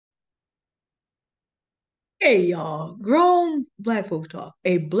Hey y'all, grown black folks talk,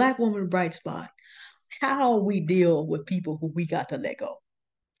 a black woman bright spot. How we deal with people who we got to let go.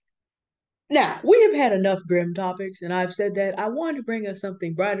 Now, we have had enough grim topics, and I've said that I wanted to bring us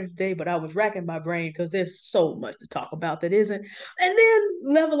something brighter today, but I was racking my brain because there's so much to talk about that isn't. And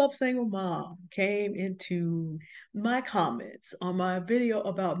then Level Up Single Mom came into my comments on my video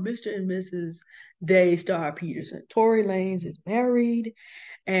about Mr. and Mrs. Daystar Peterson. Tory Lanez is married,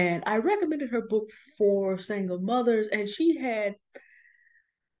 and I recommended her book for single mothers, and she had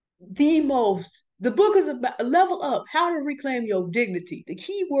the book is about level up, how to reclaim your dignity. The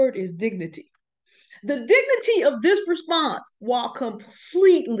key word is dignity. The dignity of this response, while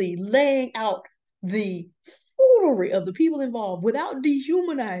completely laying out the foolery of the people involved without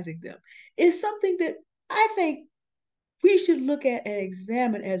dehumanizing them, is something that I think we should look at and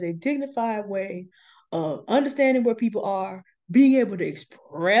examine as a dignified way of understanding where people are, being able to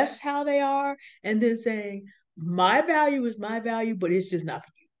express how they are, and then saying, my value is my value, but it's just not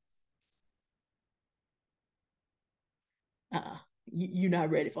for you. You're not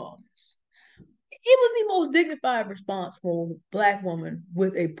ready for all this. It was the most dignified response for a black woman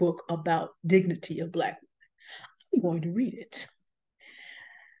with a book about dignity of black women. I'm going to read it.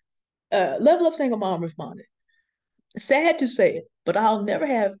 Level Up Single Mom responded, sad to say it, but I'll never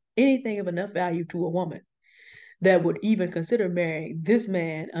have anything of enough value to a woman that would even consider marrying this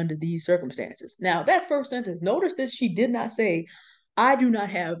man under these circumstances. Now, that first sentence, notice that she did not say, I do not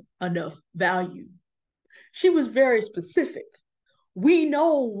have enough value. She was very specific. We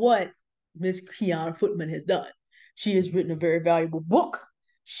know what Miss Kiana Footman has done. She has written a very valuable book.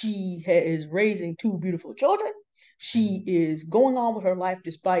 She is raising two beautiful children. She is going on with her life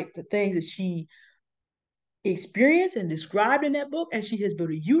despite the things that she experienced and described in that book. And she has built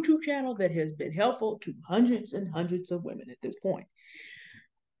a YouTube channel that has been helpful to hundreds and hundreds of women at this point.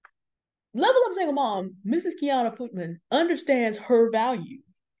 Level Up Single Mom, Mrs. Kiana Footman, understands her value.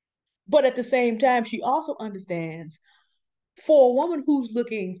 But at the same time, she also understands for a woman who's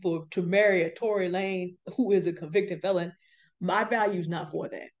looking for to marry a Tory Lane who is a convicted felon, my value is not for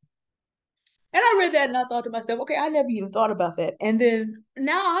that. And I read that and I thought to myself, okay, I never even thought about that. And then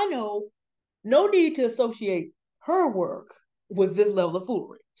now I know no need to associate her work with this level of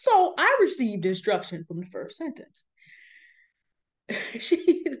foolery. So I received instruction from the first sentence.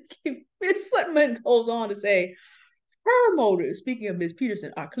 she Miss Footman goes on to say her motives, speaking of Miss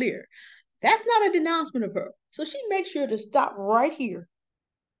Peterson, are clear. That's not a denouncement of her. So she makes sure to stop right here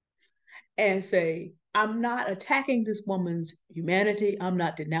and say, I'm not attacking this woman's humanity. I'm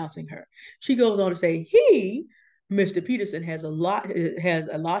not denouncing her. She goes on to say, Mr. Peterson, has a lot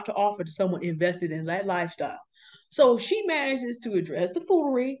to offer to someone invested in that lifestyle. So she manages to address the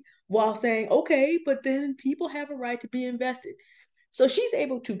foolery while saying, okay, but then people have a right to be invested. So she's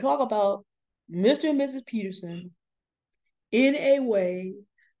able to talk about Mr. and Mrs. Peterson in a way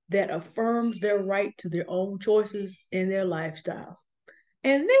that affirms their right to their own choices in their lifestyle.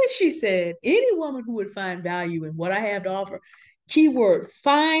 And then she said, any woman who would find value in what I have to offer, keyword,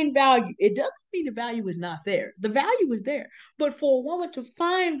 find value. It doesn't mean the value is not there. The value is there. But for a woman to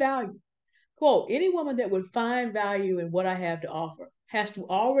find value, quote, any woman that would find value in what I have to offer has to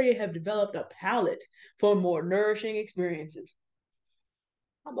already have developed a palate for more nourishing experiences.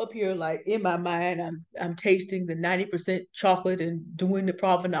 I'm up here like in my mind, I'm tasting the 90% chocolate and doing the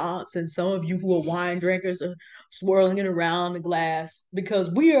provenance, and some of you who are wine drinkers are swirling it around the glass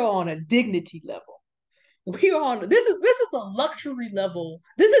because we are on a dignity level. We are on this is a luxury level.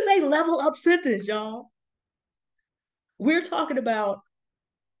 This is a level up sentence, y'all. We're talking about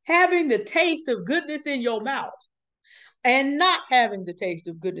having the taste of goodness in your mouth and not having the taste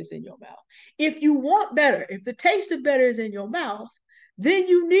of goodness in your mouth. If you want better, if the taste of better is in your mouth, then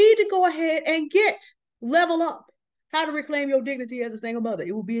you need to go ahead and get level up. How to reclaim your dignity as a single mother.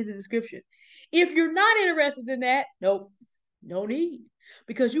 It will be in the description. If you're not interested in that, nope, no need.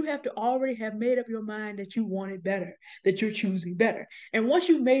 Because you have to already have made up your mind that you want it better, that you're choosing better. And once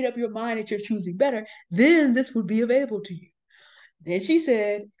you've made up your mind that you're choosing better, then this would be available to you. Then she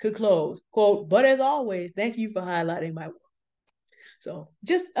said, could close, quote, but as always, thank you for highlighting my work. So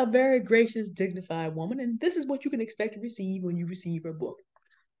just a very gracious, dignified woman. And this is what you can expect to receive when you receive her book.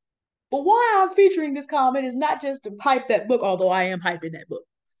 But why I'm featuring this comment is not just to hype that book, although I am hyping that book.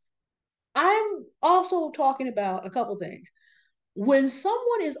 I'm also talking about a couple things. When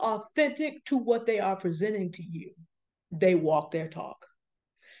someone is authentic to what they are presenting to you, they walk their talk.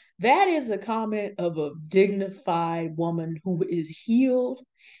 That is a comment of a dignified woman who is healed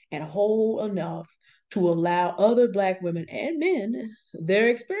and whole enough to allow other Black women and men their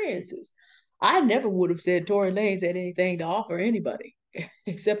experiences. I never would have said Tory Lanez had anything to offer anybody,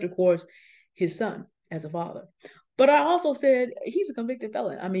 except, of course, his son. as a father. But I also said he's a convicted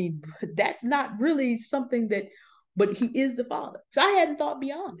felon. I mean, that's not really something that, but he is the father. So I hadn't thought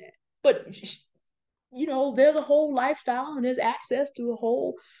beyond that. But there's a whole lifestyle and there's access to a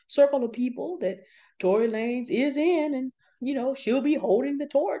whole circle of people that Tory Lanez is in, and she'll be holding the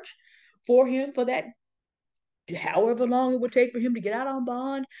torch for him for that, however long it would take for him to get out on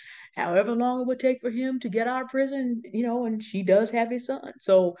bond, however long it would take for him to get out of prison, and she does have his son.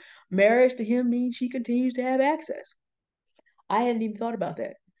 So marriage to him means she continues to have access. I hadn't even thought about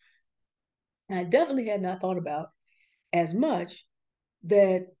that. And I definitely had not thought about as much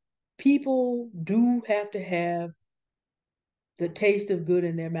that people do have to have the taste of good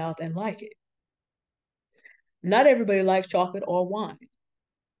in their mouth and like it. Not everybody likes chocolate or wine.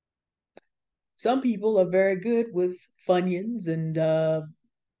 Some people are very good with Funyuns and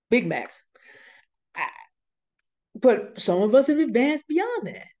Big Macs. But some of us have advanced beyond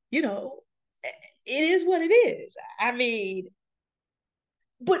that. It is what it is. I mean,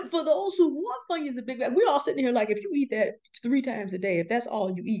 but for those who want Funyuns and Big Mac, we're all sitting here like, if you eat that 3 times a day, if that's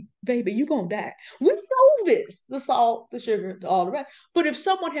all you eat, baby, you're going to die. We know this, the salt, the sugar, all the rest. But if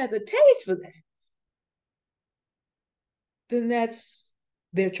someone has a taste for that, then that's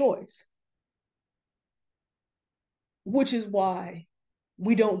their choice, which is why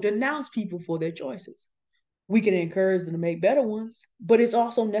we don't denounce people for their choices. We can encourage them to make better ones, but it's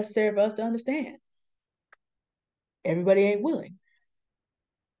also necessary for us to understand everybody ain't willing.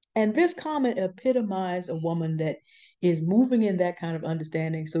 And this comment epitomized a woman that is moving in that kind of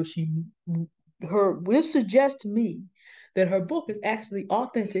understanding. So her will suggest to me that her book is actually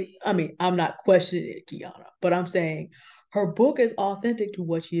authentic. I mean, I'm not questioning it, Kiana, but I'm saying her book is authentic to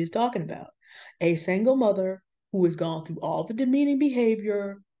what she is talking about. A single mother who has gone through all the demeaning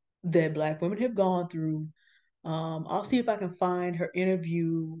behavior that Black women have gone through. I'll see if I can find her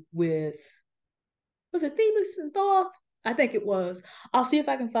interview with, was it Themis and Thoth? I think it was. I'll see if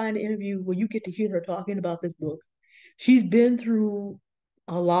I can find an interview where you get to hear her talking about this book. She's been through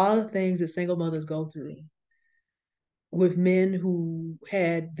a lot of things that single mothers go through with men who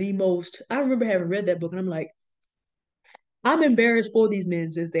had the most. I remember having read that book and I'm like, I'm embarrassed for these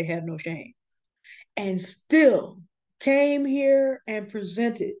men since they have no shame. And still came here and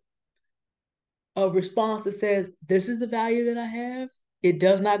presented a response that says, this is the value that I have. It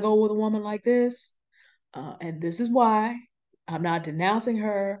does not go with a woman like this. And this is why. I'm not denouncing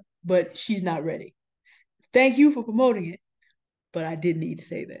her, but she's not ready. Thank you for promoting it, but I did need to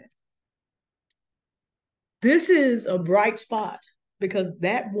say that. This is a bright spot because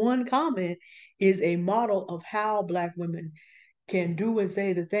that one comment is a model of how Black women can do and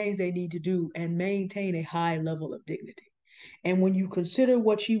say the things they need to do and maintain a high level of dignity. And when you consider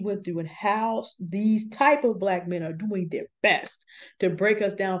what she went through and how these type of Black men are doing their best to break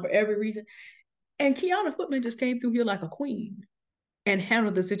us down for every reason, and Kiana Footman just came through here like a queen and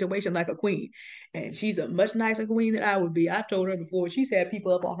handled the situation like a queen. And she's a much nicer queen than I would be. I told her before, she's had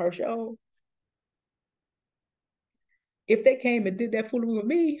people up on her show. If they came and did that foolery with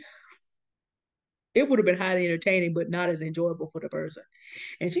me, it would have been highly entertaining, but not as enjoyable for the person.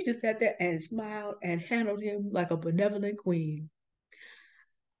 And she just sat there and smiled and handled him like a benevolent queen.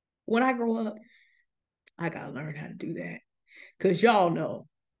 When I grow up, I gotta learn how to do that. Cause y'all know,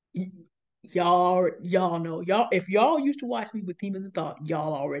 y'all know, y'all, if y'all used to watch me with Demons of Thought,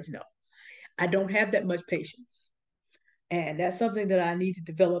 y'all already know. I don't have that much patience. And that's something that I need to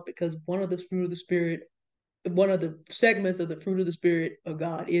develop because one of the fruit of the spirit, one of the segments of the fruit of the spirit of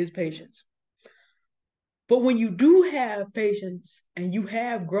God is patience. But when you do have patience and you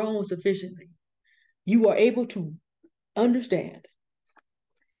have grown sufficiently, you are able to understand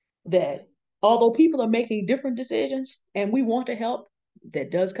that although people are making different decisions and we want to help, there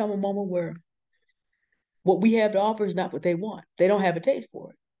does come a moment where what we have to offer is not what they want. They don't have a taste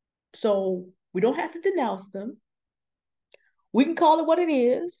for it. So we don't have to denounce them. We can call it what it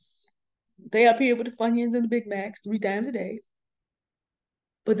is. They appear with the Funyuns and the Big Macs 3 times a day,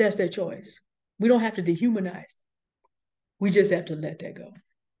 but that's their choice. We don't have to dehumanize them. We just have to let that go.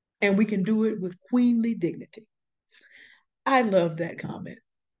 And we can do it with queenly dignity. I love that comment,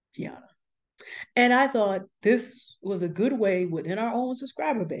 Gianna. And I thought this was a good way within our own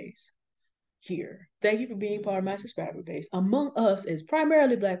subscriber base here. Thank you for being part of my subscriber base. Among us is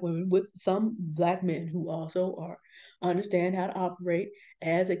primarily Black women with some Black men who also are understand how to operate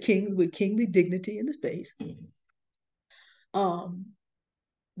as a king with kingly dignity in the space.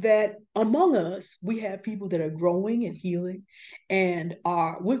 That among us, we have people that are growing and healing and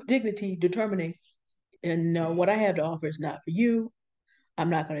are with dignity determining, and what I have to offer is not for you. I'm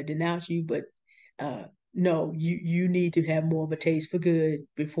not going to denounce you, but no, you need to have more of a taste for good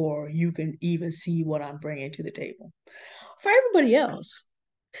before you can even see what I'm bringing to the table. For everybody else,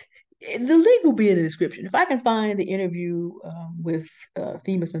 the link will be in the description. If I can find the interview with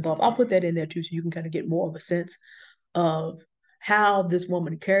Themis and Thoth, I'll put that in there too, so you can kind of get more of a sense of how this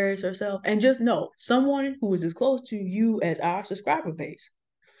woman carries herself. And just know, someone who is as close to you as our subscriber base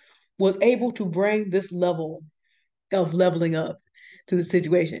was able to bring this level of leveling up to the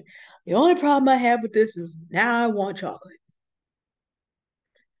situation. The only problem I have with this is now I want chocolate.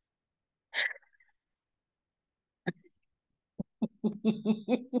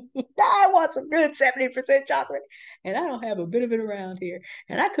 I want some good 70% chocolate, and I don't have a bit of it around here.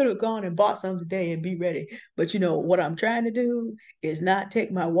 And I could have gone and bought some today and be ready. But you know, what I'm trying to do is not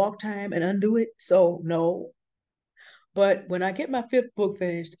take my walk time and undo it. So, no. But when I get my fifth book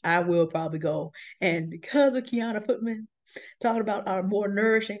finished, I will probably go. And because of Kiana Footman, talking about our more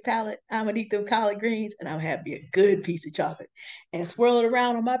nourishing palate, I'm gonna eat them collard greens and I'm gonna have me a good piece of chocolate and swirl it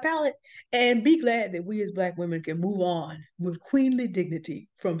around on my palate and be glad that we as Black women can move on with queenly dignity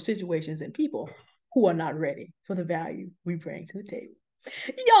from situations and people who are not ready for the value we bring to the table.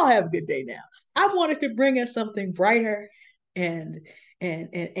 Y'all have a good day now. I wanted to bring us something brighter and and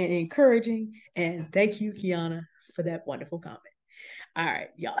encouraging. And thank you, Kiana, for that wonderful comment. All right,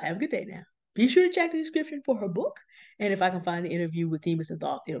 y'all have a good day now. Be sure to check the description for her book. And if I can find the interview with Themis and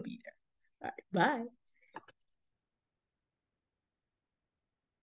Thought, it'll be there. All right, bye.